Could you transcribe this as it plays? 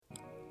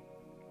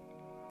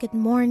Good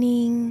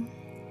morning,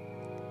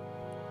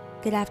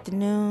 good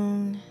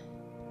afternoon,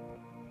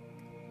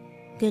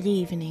 good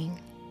evening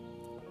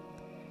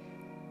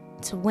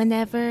to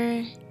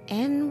whenever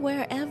and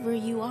wherever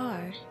you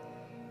are.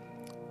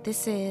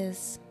 This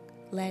is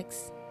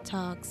Lex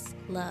Talks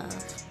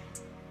Love,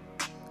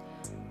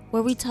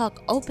 where we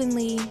talk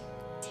openly,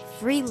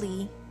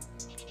 freely,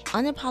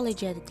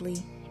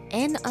 unapologetically,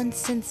 and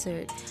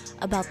uncensored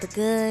about the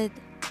good,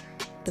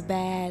 the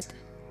bad,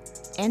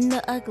 and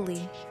the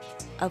ugly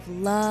of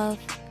love,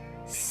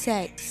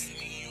 sex,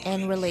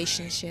 and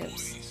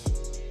relationships.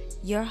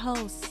 Your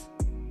host,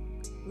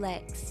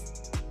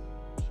 Lex.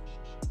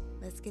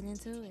 Let's get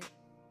into it.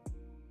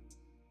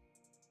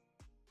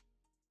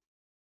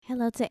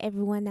 Hello to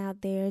everyone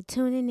out there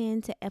tuning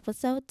in to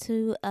episode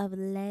 2 of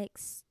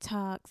Lex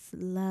Talks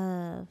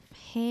Love,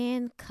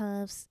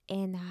 Handcuffs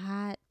and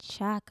Hot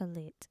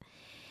Chocolate.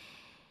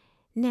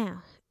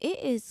 Now, it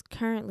is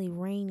currently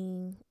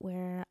raining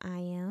where I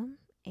am,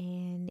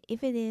 and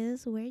if it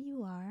is where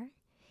you are,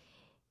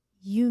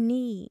 you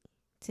need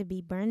to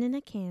be burning a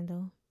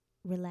candle,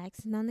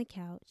 relaxing on the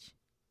couch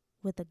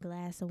with a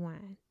glass of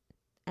wine.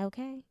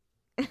 Okay?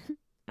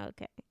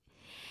 Okay.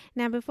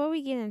 Now, before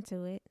we get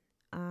into it,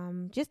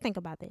 just think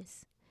about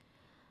this.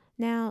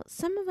 Now,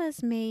 some of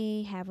us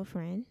may have a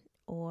friend,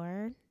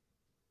 or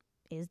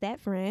is that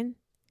friend,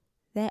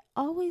 that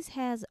always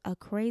has a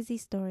crazy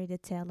story to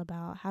tell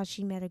about how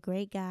she met a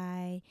great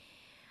guy,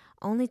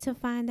 only to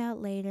find out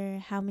later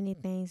how many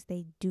things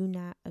they do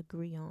not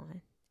agree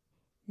on.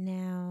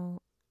 Now,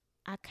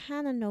 I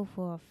kind of know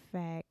for a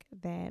fact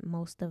that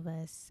most of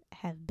us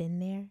have been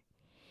there.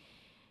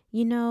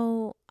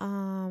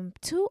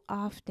 Too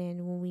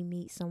often when we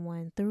meet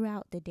someone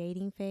throughout the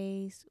dating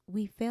phase,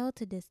 we fail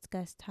to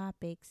discuss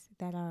topics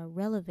that are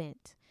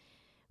relevant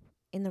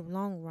in the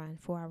long run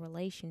for our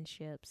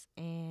relationships,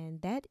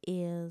 and that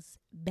is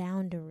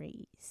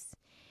boundaries.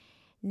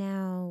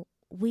 Now,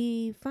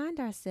 we find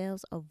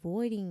ourselves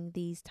avoiding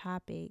these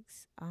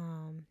topics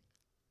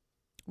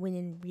when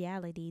in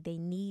reality they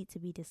need to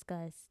be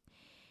discussed.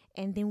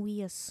 And then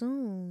we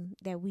assume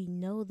that we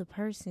know the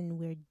person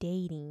we're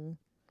dating.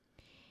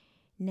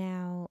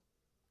 Now,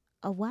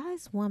 a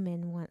wise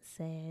woman once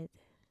said,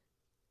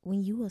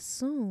 when you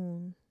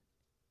assume,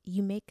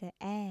 you make an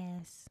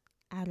ass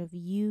out of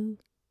you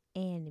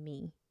and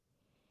me.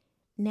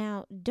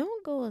 Now,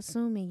 don't go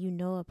assuming you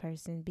know a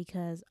person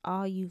because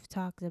all you've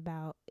talked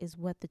about is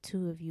what the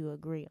two of you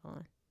agree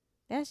on.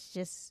 That's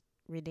just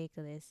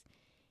ridiculous.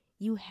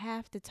 You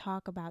have to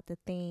talk about the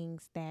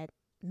things that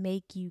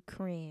make you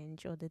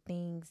cringe, or the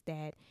things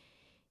that,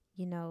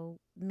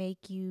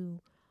 make you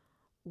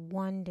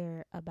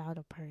wonder about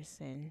a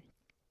person,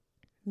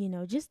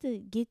 just to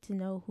get to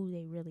know who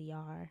they really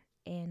are.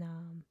 And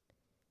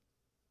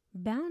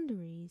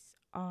boundaries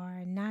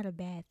are not a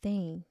bad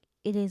thing.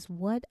 It is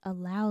what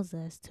allows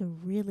us to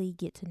really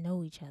get to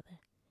know each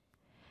other.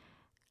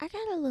 I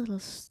got a little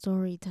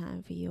story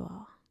time for you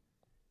all.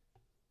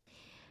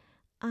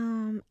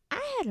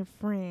 I had a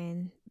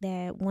friend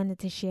that wanted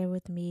to share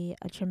with me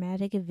a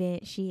traumatic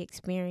event she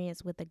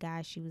experienced with the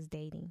guy she was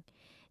dating.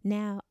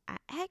 Now, I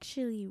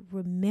actually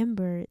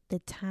remember the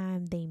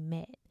time they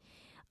met.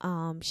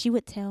 She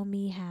would tell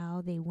me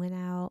how they went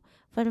out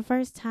for the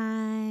first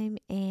time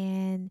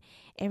and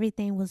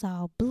everything was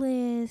all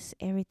bliss,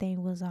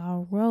 everything was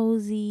all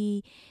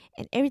rosy,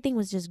 and everything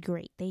was just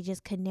great. They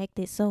just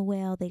connected so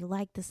well. They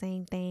liked the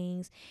same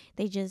things.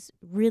 They just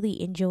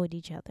really enjoyed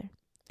each other.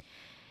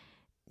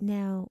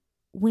 Now,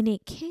 when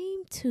it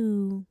came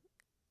to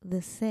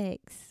the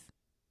sex,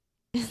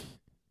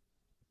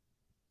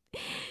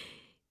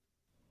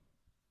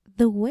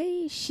 the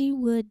way she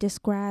would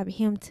describe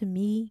him to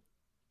me,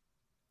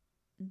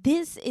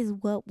 this is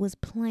what was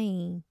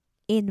playing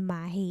in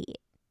my head.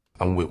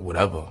 I'm with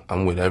whatever.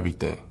 I'm with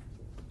everything.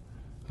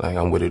 Like,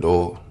 I'm with it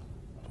all.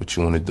 What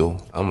you want to do?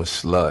 I'm a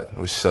slut.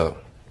 What's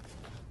up?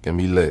 Get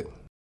me lit.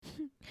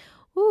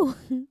 Ooh.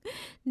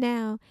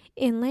 Now,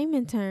 in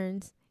layman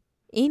terms,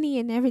 any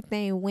and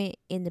everything went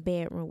in the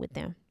bedroom with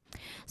them.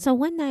 So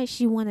one night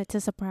she wanted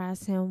to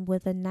surprise him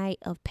with a night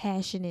of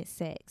passionate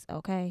sex,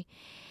 okay?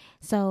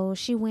 So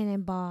she went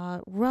and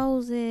bought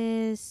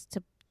roses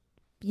to,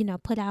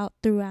 put out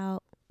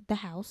throughout the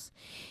house.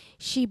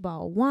 She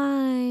bought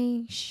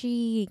wine.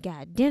 She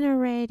got dinner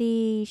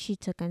ready. She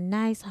took a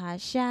nice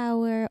hot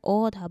shower,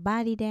 oiled her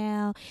body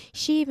down.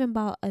 She even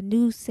bought a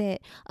new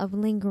set of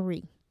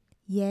lingerie.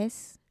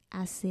 Yes,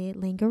 I said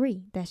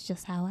lingerie. That's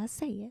just how I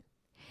say it.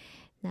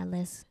 Now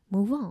let's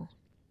move on.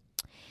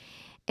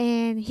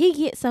 And he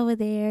gets over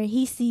there.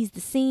 He sees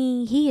the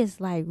scene. He is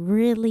like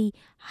really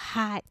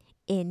hot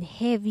and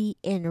heavy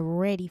and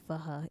ready for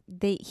her.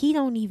 He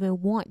don't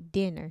even want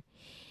dinner.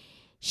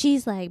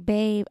 She's like,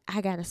 babe,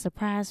 I got a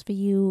surprise for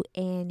you.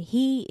 And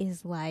he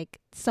is like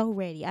so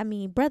ready. I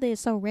mean, brother is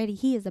so ready.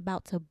 He is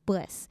about to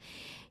bust.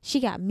 She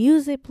got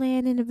music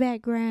playing in the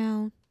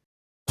background.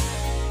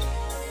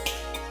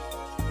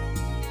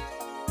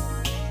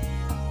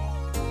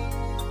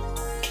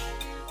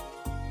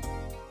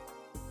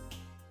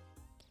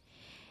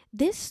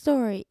 This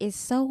story is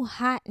so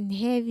hot and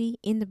heavy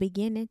in the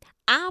beginning.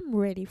 I'm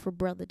ready for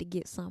brother to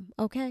get some,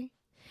 okay?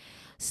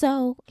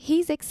 So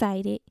he's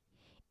excited.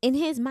 In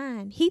his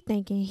mind, he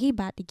thinking he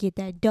about to get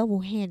that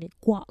double-handed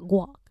guac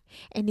guac.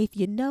 And if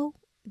you know,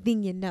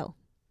 then you know.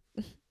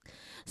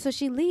 So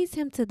she leads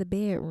him to the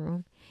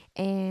bedroom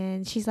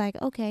and she's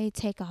like, okay,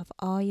 take off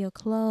all your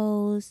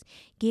clothes,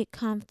 get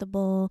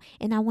comfortable,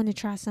 and I want to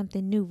try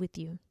something new with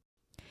you.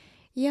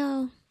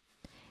 Yo,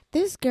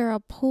 this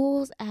girl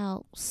pulls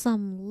out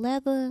some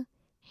leather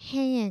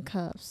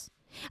handcuffs.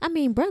 I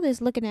mean,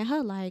 brother's looking at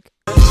her like,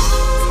 A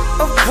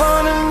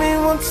part of me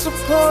wants a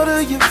part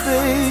of you,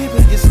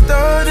 baby. You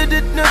started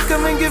it, now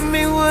come and give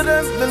me what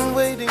I've been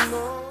waiting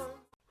on.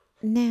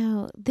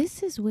 now,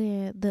 this is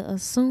where the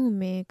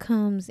assuming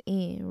comes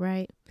in,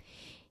 right?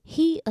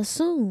 He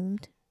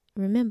assumed,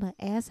 remember,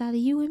 ass out of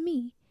you and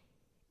me,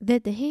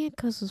 that the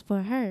handcuffs was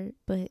for her,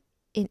 but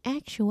in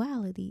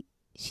actuality,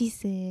 she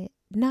said,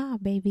 nah,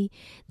 baby,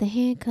 the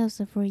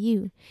handcuffs are for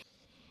you.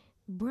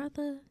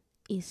 Brother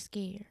is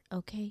scared,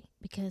 okay?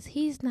 Because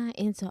he's not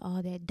into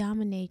all that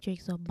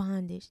dominatrix or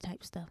bondage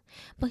type stuff,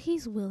 but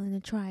he's willing to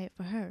try it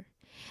for her.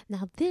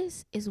 Now,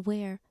 this is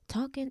where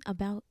talking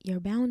about your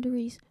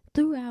boundaries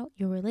throughout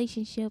your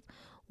relationship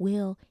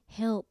will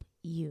help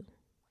you.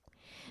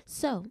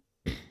 So,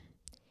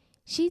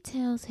 she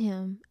tells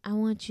him, I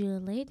want you to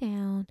lay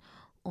down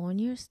on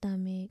your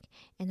stomach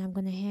and I'm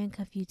going to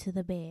handcuff you to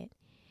the bed.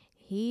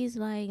 He's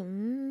like, I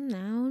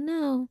don't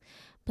know.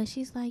 But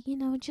she's like,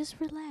 just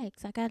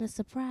relax. I got a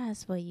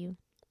surprise for you.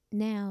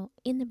 Now,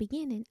 in the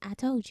beginning, I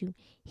told you,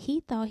 he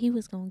thought he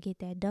was going to get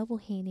that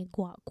double-handed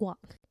guac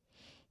guac.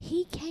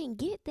 He can't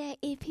get that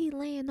if he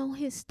laying on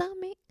his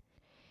stomach.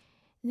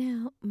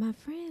 Now, my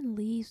friend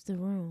leaves the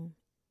room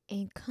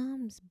and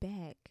comes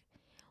back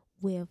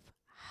with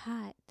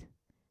hot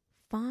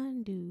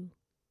fondue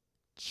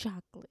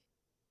chocolate.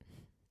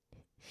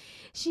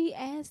 She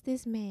asked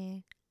this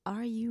man,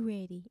 are you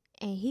ready?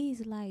 And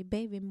he's like,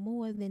 baby,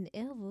 more than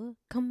ever.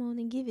 Come on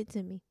and give it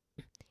to me.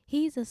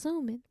 He's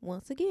assuming,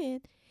 once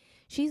again,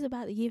 she's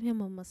about to give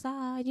him a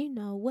massage.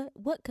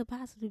 What could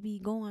possibly be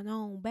going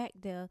on back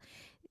there,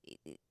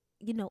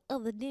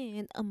 other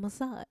than a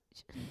massage?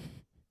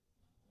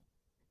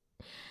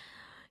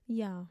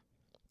 Y'all,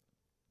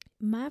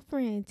 my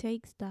friend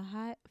takes the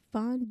hot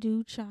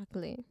fondue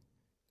chocolate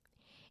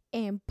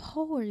and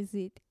pours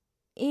it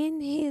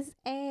in his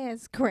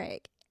ass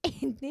crack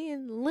and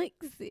then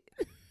licks it.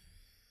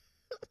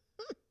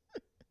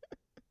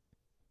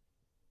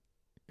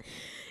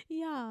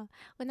 Y'all,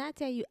 when I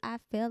tell you I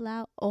fell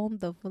out on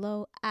the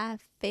floor, I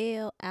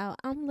fell out.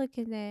 I'm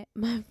looking at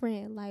my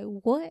friend like,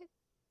 what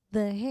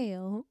the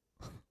hell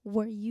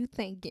were you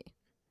thinking?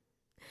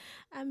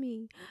 I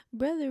mean,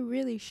 brother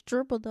really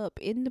stripped up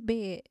in the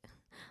bed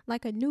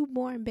like a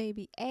newborn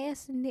baby,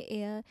 ass in the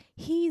air.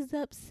 He's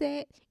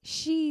upset.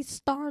 She's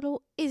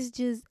startled. It's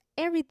just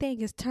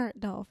everything is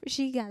turned off.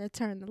 She got to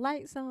turn the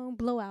lights on,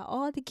 blow out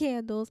all the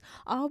candles,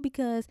 all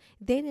because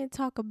they didn't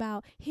talk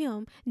about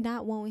him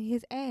not wanting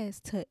his ass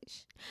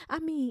touched. I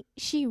mean,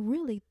 she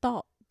really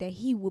thought that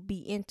he would be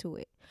into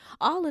it.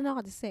 All in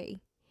all to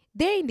say,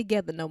 they ain't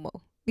together no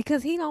more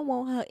because he don't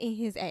want her in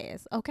his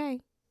ass,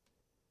 okay?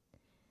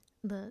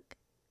 Look,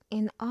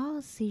 in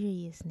all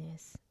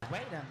seriousness,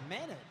 Wait a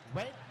minute.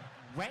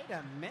 Wait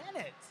a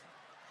minute.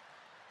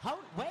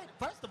 Wait,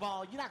 first of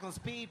all, you're not going to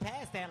speed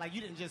past that like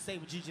you didn't just say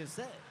what you just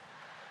said.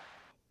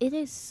 it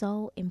is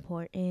so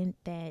important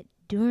that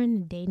during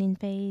the dating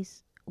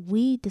phase,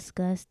 we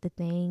discuss the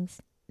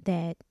things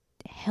that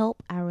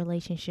help our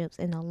relationships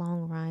in the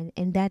long run,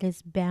 and that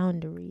is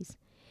boundaries.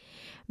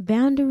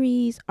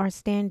 Boundaries are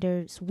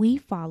standards we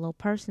follow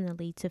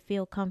personally to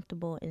feel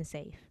comfortable and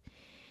safe.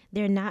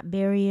 They're not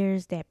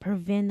barriers that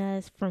prevent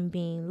us from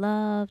being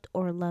loved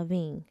or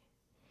loving.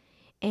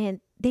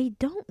 And they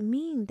don't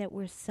mean that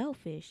we're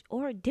selfish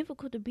or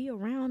difficult to be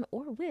around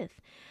or with,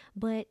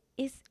 but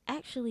it's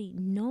actually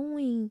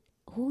knowing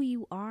who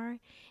you are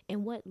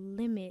and what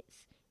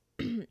limits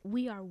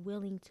we are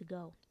willing to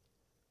go.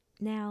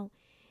 Now,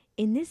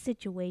 in this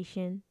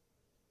situation,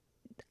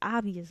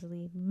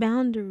 obviously,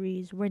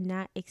 boundaries were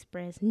not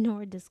expressed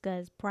nor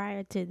discussed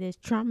prior to this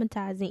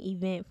traumatizing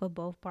event for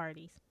both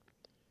parties.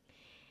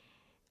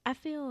 I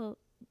feel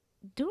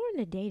during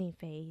the dating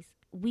phase,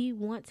 we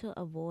want to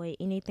avoid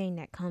anything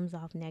that comes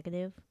off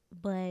negative,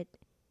 but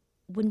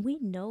when we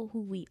know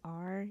who we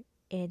are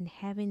and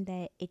having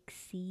that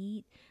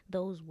exceed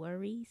those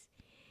worries,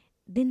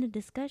 then the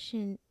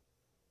discussion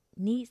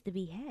needs to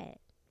be had.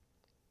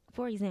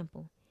 For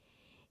example,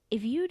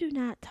 if you do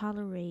not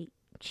tolerate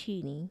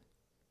cheating,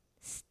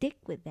 stick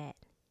with that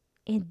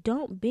and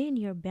don't bend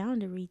your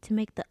boundary to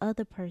make the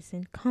other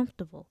person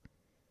comfortable.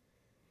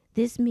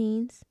 This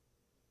means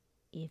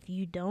if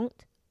you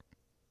don't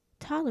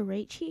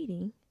tolerate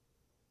cheating,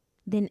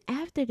 then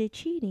after the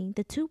cheating,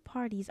 the two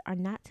parties are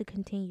not to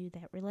continue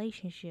that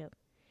relationship.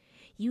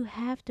 You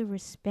have to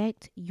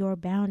respect your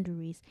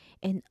boundaries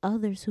and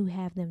others who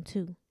have them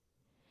too.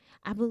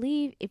 I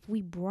believe if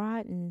we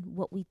broaden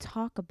what we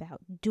talk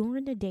about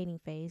during the dating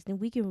phase, then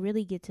we can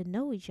really get to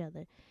know each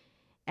other.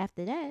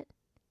 After that,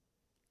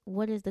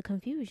 what is the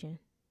confusion?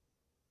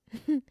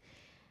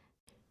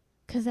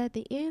 Because at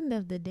the end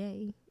of the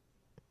day,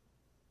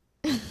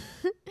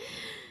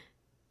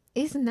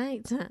 it's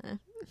nighttime.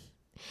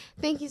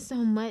 Thank you so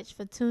much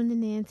for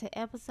tuning in to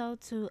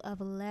episode 2 of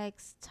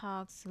Lex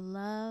Talks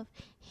Love,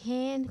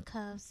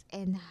 Handcuffs,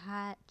 and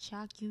Hot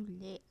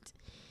Chocolate.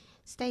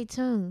 Stay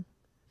tuned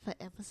for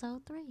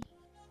episode 3.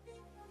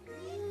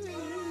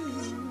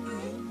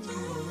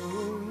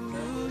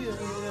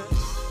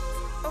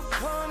 A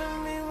part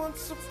of me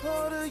wants a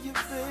part of you,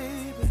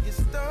 baby. You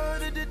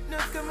started it,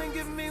 now come and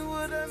give me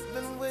what I've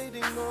been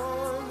waiting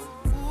on.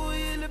 Ooh,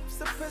 your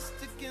lips are pressed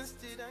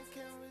against it, I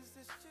can't